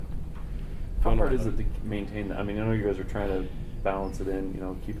hard is it to maintain that? I mean, I know you guys are trying to balance it in,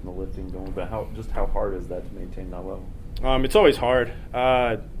 keeping the lifting going, but how hard is that to maintain that level? It's always hard.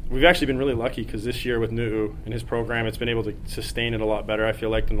 We've actually been really lucky because this year with Nu'u and his program, it's been able to sustain it a lot better, I feel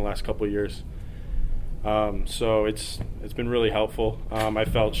like, than the last couple of years. So it's been really helpful. I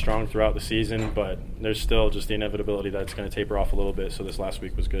felt strong throughout the season, but there's still just the inevitability that it's going to taper off a little bit, so this last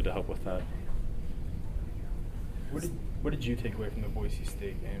week was good to help with that. What did you take away from the Boise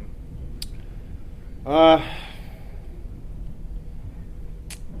State game?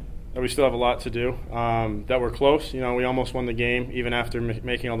 That we still have a lot to do, that we're close. We almost won the game, even after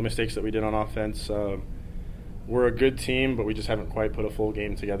making all the mistakes that we did on offense. We're a good team, but we just haven't quite put a full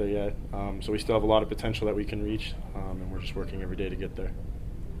game together yet. So we still have a lot of potential that we can reach, and we're just working every day to get there.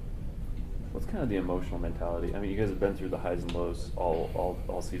 What's kind of the emotional mentality? I mean, you guys have been through the highs and lows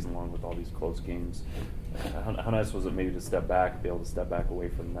all season long with all these close games. How nice was it maybe to be able to step back away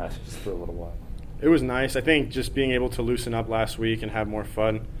from that just for a little while? It was nice. I think just being able to loosen up last week and have more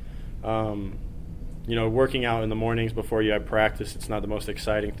fun. Working out in the mornings before you have practice, it's not the most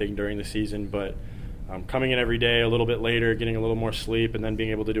exciting thing during the season, but coming in every day a little bit later, getting a little more sleep, and then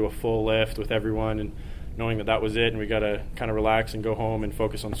being able to do a full lift with everyone and knowing that was it and we got to kind of relax and go home and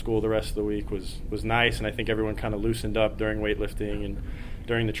focus on school the rest of the week was nice. And I think everyone kind of loosened up during weightlifting and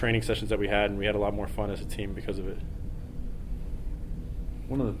during the training sessions that we had, and we had a lot more fun as a team because of it.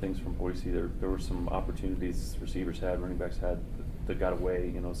 One of the things from Boise, there were some opportunities receivers had, running backs had that got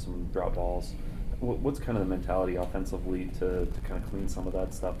away, some drop balls. What's kind of the mentality offensively to kind of clean some of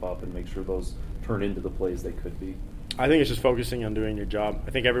that stuff up and make sure those turn into the plays they could be? I think it's just focusing on doing your job.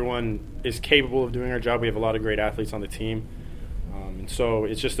 I think everyone is capable of doing our job. We have a lot of great athletes on the team. And so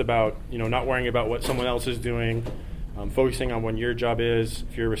it's just about, not worrying about what someone else is doing, focusing on what your job is.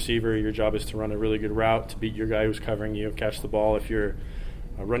 If you're a receiver, your job is to run a really good route, to beat your guy who's covering you, catch the ball. If you're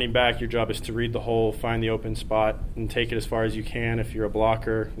running back, your job is to read the hole, find the open spot, and take it as far as you can. If you're a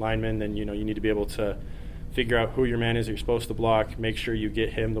blocker, lineman, then you need to be able to figure out who your man is that you're supposed to block, make sure you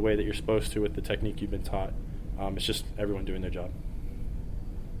get him the way that you're supposed to with the technique you've been taught. It's just everyone doing their job.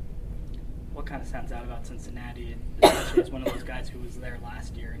 What kind of stands out about Cincinnati, especially as one of those guys who was there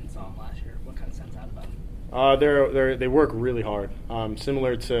last year and saw him last year? What kind of stands out about him? They work really hard,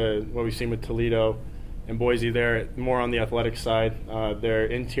 similar to what we've seen with Toledo and Boise. They're more on the athletic side. Their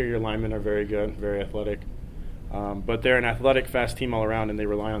interior linemen are very good, very athletic. But they're an athletic, fast team all around, and they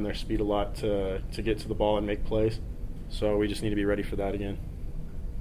rely on their speed a lot to get to the ball and make plays. So we just need to be ready for that again.